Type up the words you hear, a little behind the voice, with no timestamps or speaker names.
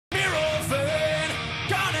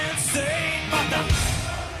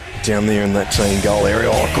down there in that team goal area.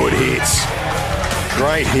 Oh, good hits.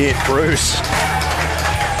 Great hit, Bruce.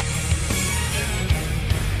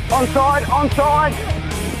 Onside, onside.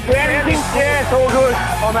 Yeah, it's all good.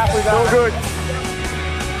 I'm happy with that. All good.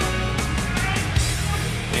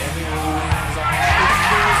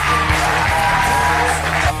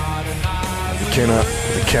 McKenna,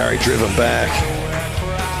 the carry driven back.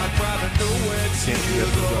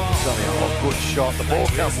 Oh, good shot. The ball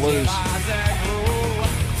comes loose.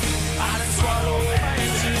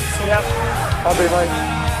 Yep, I'll be late.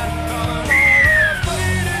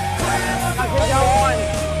 Keep going.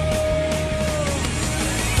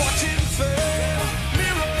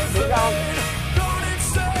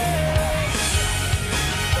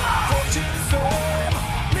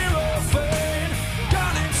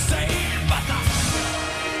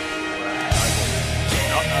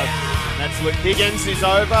 That's what Higgins is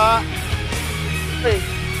over.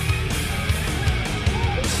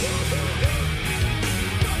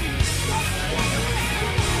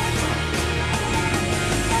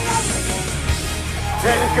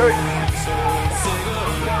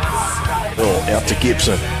 Oh, out to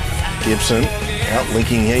Gibson. Gibson out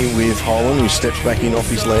linking here with Holland, who steps back in off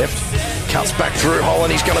his left. Cuts back through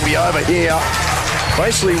Holland. He's going to be over here.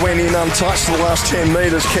 Basically went in untouched the last 10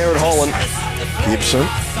 metres. Kerrod Holland. Gibson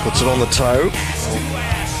puts it on the toe. I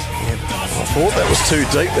thought that was too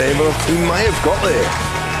deep there, but he may have got there.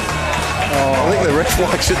 I think the ref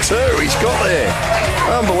likes it too. He's got there.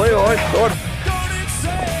 Unbelievable.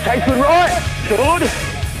 Takes it right. Good.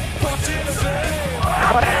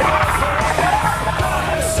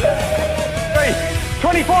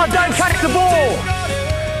 25, don't catch the ball.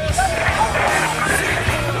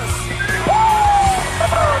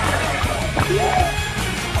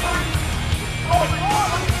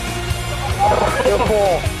 Good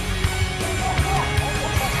ball.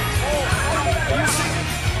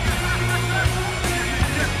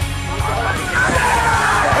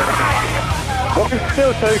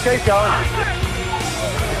 Still two, keep going.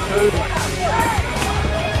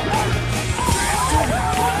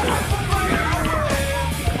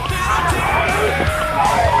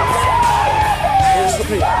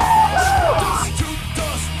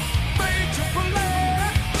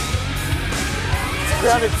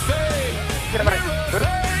 Grounded. Get him, mate. Good.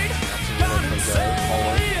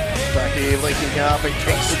 Back here, linking up, and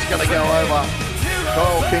Kingston's going to go over.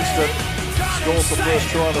 Kyle Kingston scores the first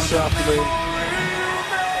try this afternoon.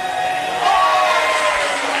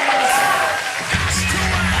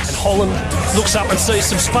 And Holland looks up and sees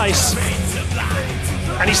some space.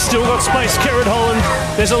 And he's still got space, Kerrod Holland.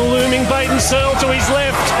 There's a looming Baden Searle to his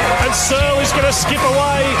left, and Searle is going to skip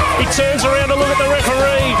away. He turns around to look at the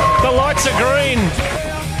referee. The lights are green.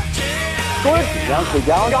 Good. Keep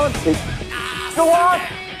going. Go on.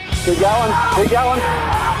 Keep going. Keep going.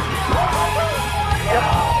 Yep.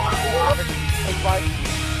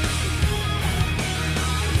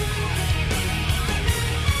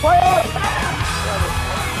 Play on.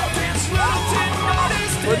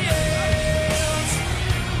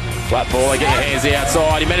 Flat ball, they get your hands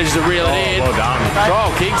outside. He manages to reel it in. Well done. Kyle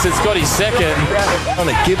Kingston's got his second. I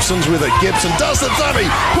think Gibson's with it. Gibson does the dummy.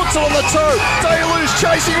 Puts it on the toe. Deyaolu's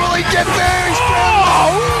chasing. Will he get there? He's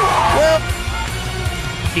well.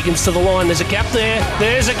 Higgins to the line. There's a gap there.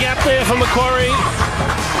 There's a gap there for Macquarie.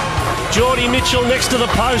 Geordie Mitchell next to the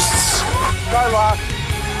posts. Go, Lark.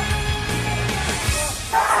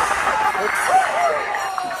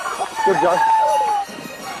 Good, Joe.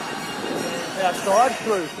 Outside,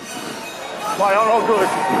 through. Right on, all good.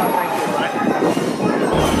 Thank you,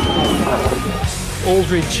 mate.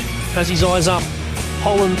 Aldridge has his eyes up.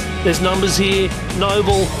 Holland, there's numbers here.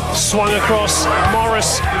 Noble swung across.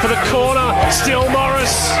 Morris for the corner. Still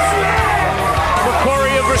Morris.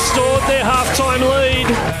 Macquarie have restored their half-time lead.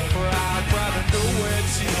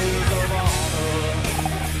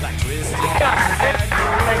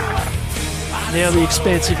 Now the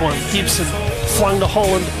expansive one. Gibson flung to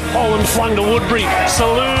Holland. Holland flung to Woodbury.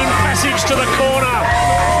 Saloon passage to the corner.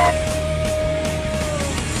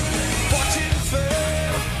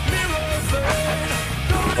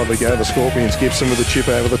 On we go, the Scorpions. Gibson with the chip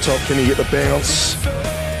over the top. Can he get the bounce?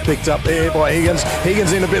 Picked up there by Higgins.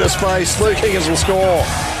 Higgins in a bit of space. Luke Higgins will score.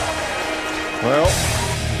 Well.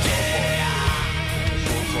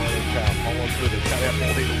 Holland's with it. Cut out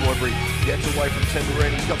more here to Woodbury. Gets away from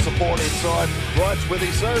Timberine. He's got support inside. Roach with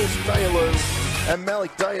his own Deyaolu. And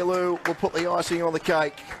Malik Deyaolu will put the icing on the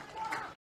cake.